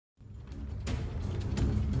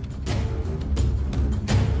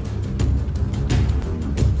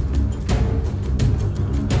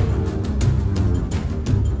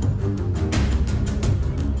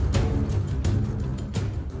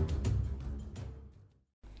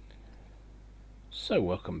So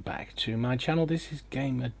welcome back to my channel. This is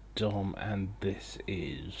Gamer Dom, and this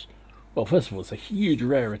is, well, first of all, it's a huge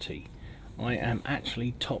rarity. I am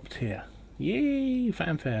actually top tier. Yay,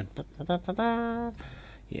 fanfare.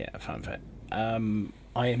 Yeah, fanfare. I am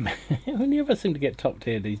I only ever seem to get top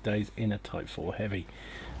tier these days in a Type 4 heavy.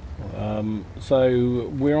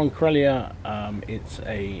 So we're on Corellia. It's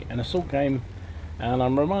an assault game, and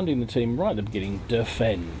I'm reminding the team right at the beginning,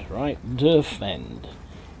 defend, right? Defend.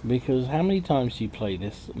 Because how many times do you play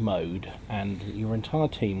this mode and your entire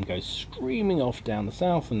team goes screaming off down the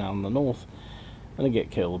south and down the north and they get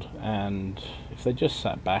killed, and if they just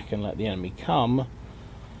sat back and let the enemy come,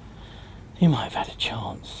 you might have had a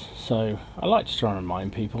chance. So I like to try and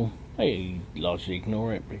remind people. They largely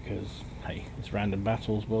ignore it because, hey, it's random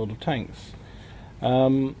battles, World of Tanks.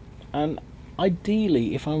 And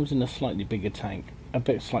ideally, if I was in a slightly bigger tank, a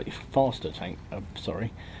bit slightly faster tank,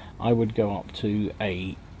 I would go up to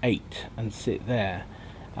a 8 and sit there,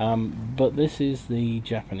 but this is the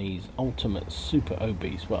Japanese ultimate super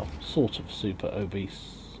obese, well, sort of super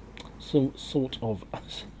obese, sort of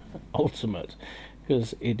ultimate,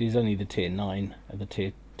 because it is only the tier 9, and the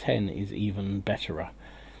tier 10 is even betterer.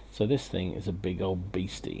 So this thing is a big old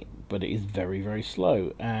beastie, but it is very, very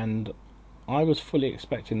slow, and I was fully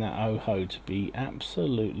expecting that Oho to be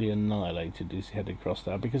absolutely annihilated as he headed across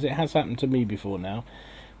there, because it has happened to me before now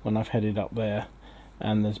when I've headed up there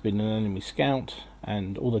and there's been an enemy scout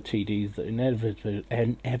and all the TDs that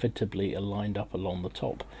inevitably are lined up along the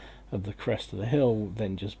top of the crest of the hill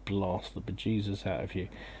then just blast the bejesus out of you.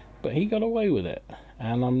 But he got away with it,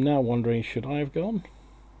 and I'm now wondering, should I have gone?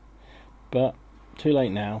 But too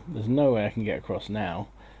late now. There's no way I can get across now,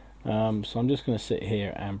 so I'm just going to sit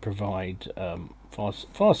here and provide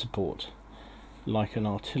fire support like an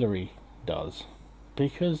artillery does,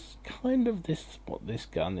 because kind of this is what this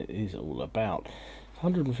gun is all about.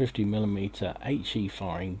 150mm HE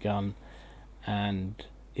firing gun, and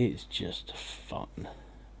it's just fun.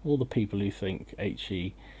 All the people who think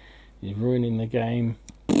HE is ruining the game,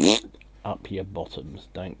 up your bottoms,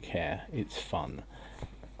 don't care, it's fun.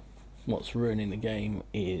 What's ruining the game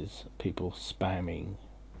is people spamming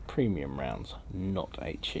premium rounds, not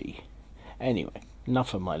HE. Anyway,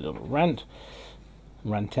 enough of my little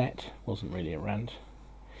rantette, wasn't really a rant.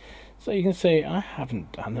 So you can see I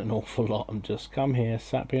haven't done an awful lot. I'm just come here,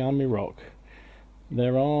 sat behind my rock.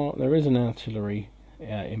 There is an artillery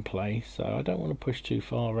in play, so I don't want to push too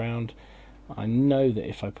far around. I know that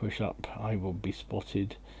if I push up I will be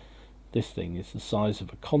spotted. This thing is the size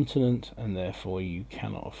of a continent, and therefore you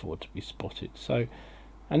cannot afford to be spotted. So,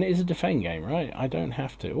 and it is a defend game, right? I don't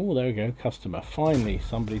have to. Oh, there we go, customer. Finally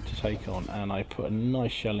somebody to take on, and I put a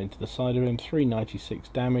nice shell into the side of him, 396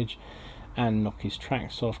 damage, and knock his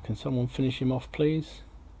tracks off. Can someone finish him off, please?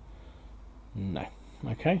 No.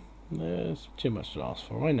 Okay, there's too much to ask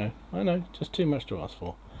for. I know, just too much to ask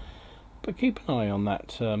for. But keep an eye on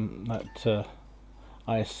that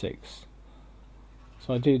IS-6.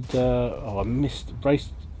 So I did. I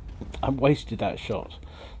wasted that shot.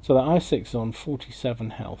 So that IS-6 is on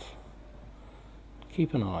 47 health.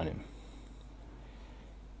 Keep an eye on him.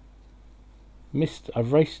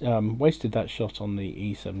 I've wasted that shot on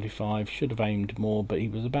the E75. Should have aimed more, but he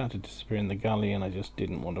was about to disappear in the gully, and I just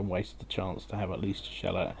didn't want to waste the chance to have at least a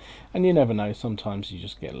shell out. And you never know, sometimes you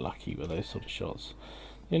just get lucky with those sort of shots.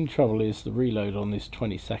 The only trouble is the reload on this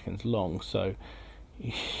 20 seconds long, so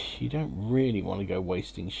you don't really want to go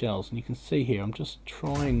wasting shells. And you can see here I'm just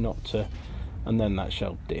trying not to, and then that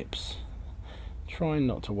shell dips. Trying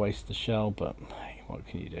not to waste the shell, but hey, what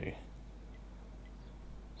can you do?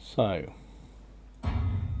 So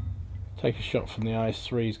take a shot from the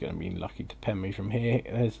IS-3. Is going to be lucky to pen me from here.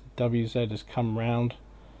 There's WZ has come round.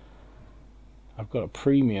 I've got a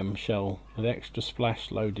premium shell with extra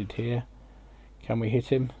splash loaded here. Can we hit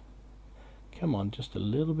him? Come on, just a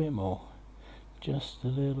little bit more. Just a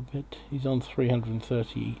little bit. He's on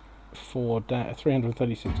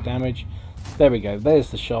 336 damage. There we go.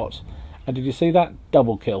 There's the shot. And did you see that?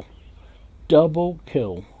 Double kill. Double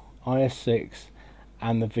kill. IS-6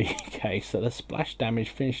 and the VK. So the splash damage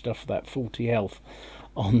finished off that 40 health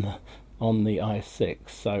on the IS-6.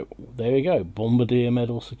 So there we go. Bombardier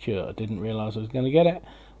Medal secure. I didn't realise I was going to get it,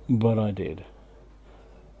 but I did.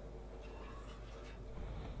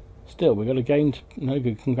 Still, we got a game. No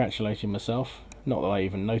good congratulating myself. Not that I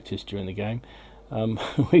even noticed during the game.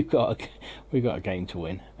 We've got a game to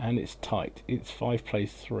win, and it's tight. It's 5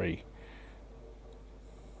 plays 3.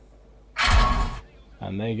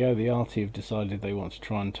 And there you go, the RT have decided they want to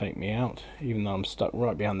try and take me out, even though I'm stuck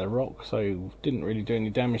right behind the rock, so didn't really do any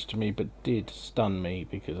damage to me, but did stun me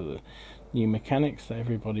because of the new mechanics that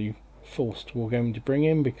everybody forced war game to bring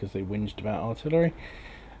in because they whinged about artillery.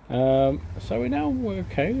 So we're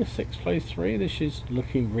okay. 6 plays 3. This is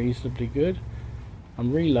looking reasonably good.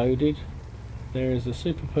 I'm reloaded. There is a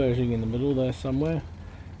Super Pershing in the middle there somewhere.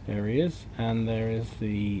 There he is, and there is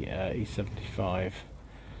the E75.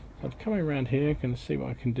 I'm coming around here, going to see what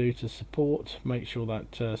I can do to support, make sure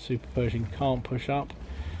that Super Pershing can't push up.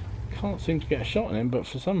 Can't seem to get a shot on him, but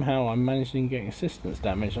for somehow I'm managing getting assistance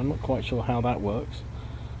damage. I'm not quite sure how that works.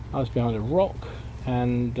 I was behind a rock,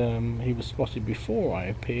 and he was spotted before I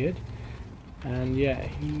appeared, and yeah,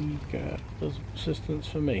 he does assistance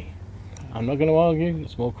for me. I'm not going to argue,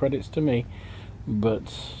 it's more credits to me, but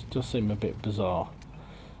it does seem a bit bizarre.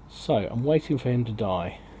 So I'm waiting for him to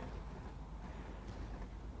die.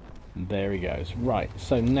 And there he goes. Right,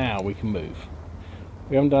 so now we can move.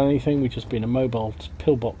 We haven't done anything, we've just been a mobile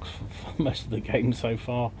pillbox for most of the game so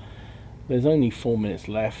far. There's only 4 minutes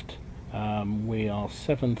left. We are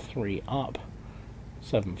 7-3 up,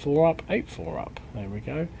 7-4 up, 8-4 up. There we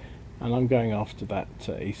go. And I'm going after that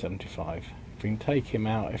E75. If we can take him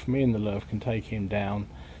out, if me and the Lurv can take him down,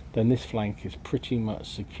 then this flank is pretty much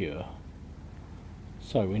secure.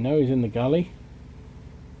 So we know he's in the gully.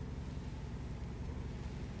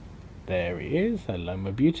 There he is. Hello,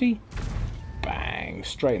 my beauty. Bang!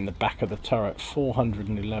 Straight in the back of the turret.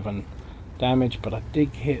 411 damage, but I did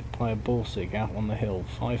hit by a Borsig out on the hill.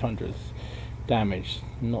 500 damage.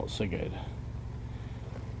 Not so good.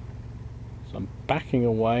 So I'm backing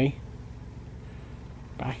away.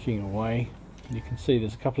 Backing away. You can see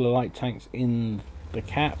there's a couple of light tanks in the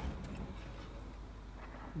cap.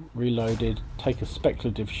 Reloaded, take a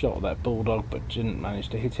speculative shot at that bulldog, but didn't manage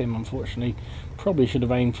to hit him, unfortunately. Probably should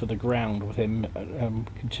have aimed for the ground with him,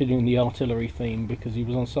 continuing the artillery theme, because he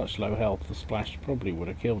was on such low health. The splash probably would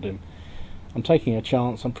have killed him. I'm taking a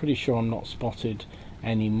chance. I'm pretty sure I'm not spotted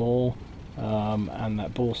anymore, and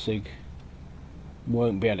that Borsig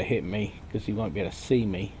won't be able to hit me because he won't be able to see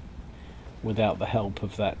me without the help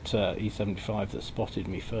of that E75 that spotted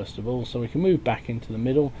me first of all. So we can move back into the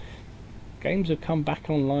middle. Games have come back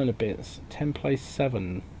online a bit. It's 10 plays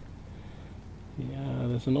 7. Yeah,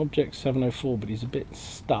 there's an object 704, but he's a bit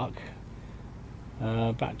stuck.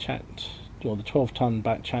 Batchat, or the 12-ton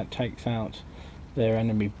Batchat takes out their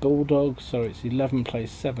enemy bulldog, so it's 11 plays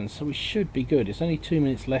 7. So we should be good. It's only 2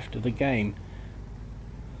 minutes left of the game.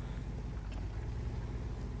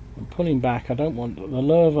 I'm pulling back. I don't want the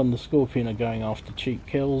Lurv and the Scorpion are going after cheap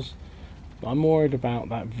kills. But I'm worried about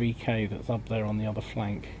that VK that's up there on the other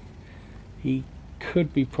flank. He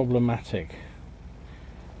could be problematic.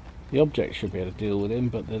 The object should be able to deal with him,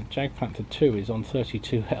 but the Jagdpanther 2 is on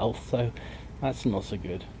 32 health, so that's not so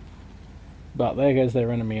good. But there goes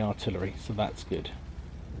their enemy artillery, so that's good.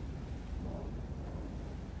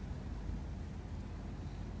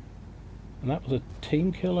 And that was a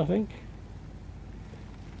team kill, I think.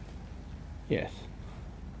 Yes.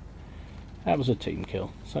 That was a team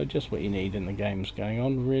kill, so just what you need in the game's going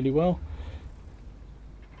on really well.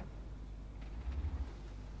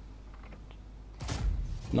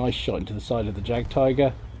 Nice shot into the side of the Jag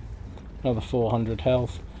Tiger. Another 400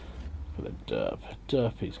 health. For the derp.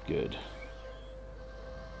 Derp is good.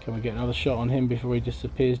 Can we get another shot on him before he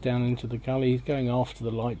disappears down into the gully? He's going after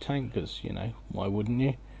the light tank because, you know, why wouldn't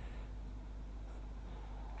you?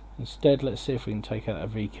 Instead, let's see if we can take out a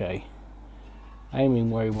VK.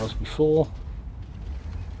 Aiming where he was before.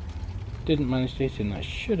 Didn't manage to hit him. That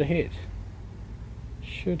should have hit.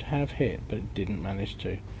 Should have hit, but it didn't manage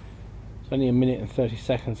to. Only a minute and 30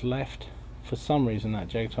 seconds left. For some reason that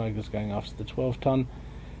Jag Tiger's going after the 12-ton.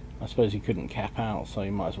 I suppose he couldn't cap out, so he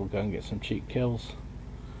might as well go and get some cheap kills.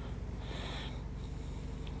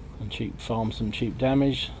 And farm some cheap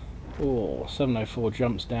damage. Oh, 704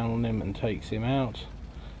 jumps down on him and takes him out.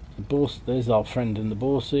 There's our friend in the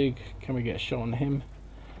Borsig. Can we get a shot on him?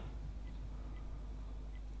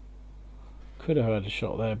 Could have had a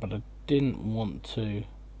shot there, but I didn't want to.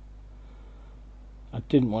 I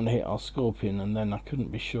didn't want to hit our Scorpion, and then I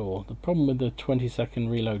couldn't be sure. The problem with the 20-second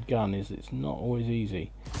reload gun is it's not always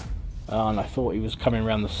easy. And I thought he was coming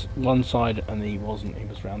around the one side, and he wasn't. He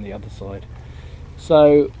was around the other side.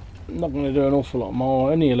 So, I'm not going to do an awful lot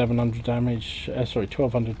more. Only 1100 damage, sorry,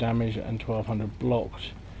 1200 damage and 1200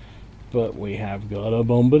 blocked. But we have got a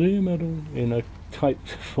Bombardier Medal in a Type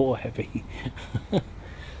 4 Heavy.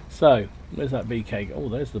 So, where's that BK? Oh,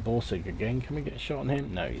 there's the Borsig again. Can we get a shot on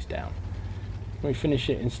him? No, he's down. We finish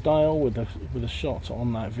it in style with a shot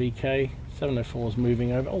on that VK. 704 is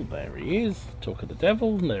moving over. Oh, there he is. Talk of the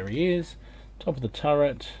devil. There he is. Top of the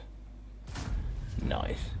turret.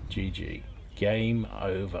 Nice. GG. Game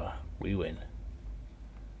over. We win.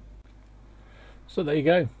 So there you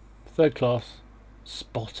go. Third class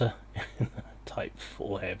spotter Type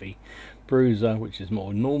 4 heavy, Bruiser, which is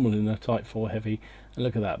more normal in a Type 4 heavy, and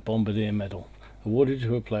look at that, Bombardier Medal, awarded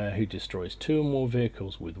to a player who destroys 2 or more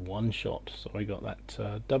vehicles with 1 shot. So I got that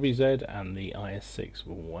WZ and the IS-6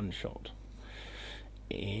 with 1 shot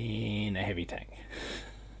in a heavy tank.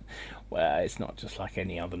 Well, it's not just like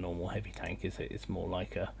any other normal heavy tank, is it? It's more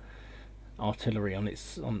like a artillery on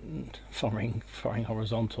its firing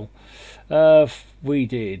horizontal. We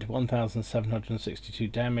did 1,762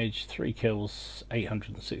 damage, 3 kills,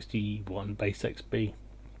 861 base XP.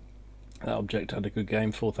 That object had a good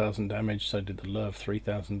game, 4,000 damage, so did the Lurv,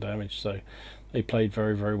 3,000 damage, so they played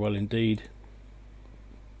very, very well indeed.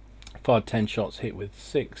 Fired 10 shots, hit with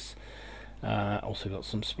 6. Also got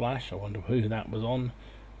some splash, I wonder who that was on.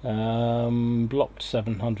 Blocked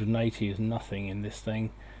 780 is nothing in this thing.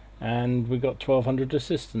 And we got 1,200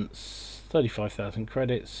 assistance, 35,000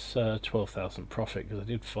 credits, 12,000 profit, because I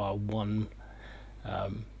did fire 1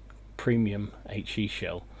 premium HE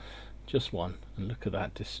shell, just 1, and look at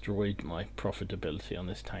that, destroyed my profitability on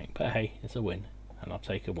this tank. But hey, it's a win, and I'll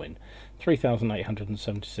take a win.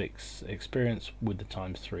 3,876 experience with the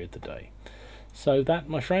 ×3 of the day. So that,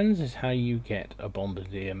 my friends, is how you get a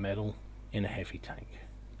Bombardier Medal in a heavy tank.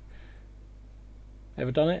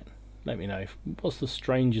 Ever done it? Let me know. What's the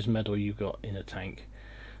strangest medal you got in a tank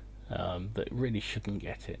that really shouldn't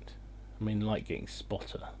get it? I mean, like getting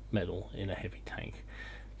Spotter medal in a heavy tank.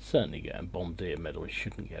 Certainly getting Bombardier medal, you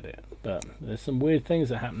shouldn't get it. But there's some weird things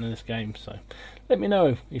that happen in this game, so let me know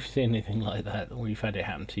if you see anything like that or you've had it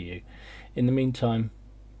happen to you. In the meantime,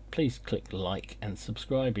 please click like and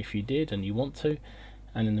subscribe if you did and you want to.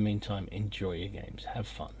 And in the meantime, enjoy your games. Have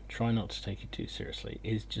fun. Try not to take it too seriously.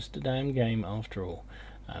 It's just a damn game after all.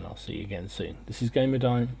 And I'll see you again soon. This is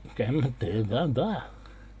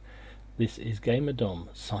This is Gamer Dom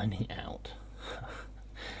signing out.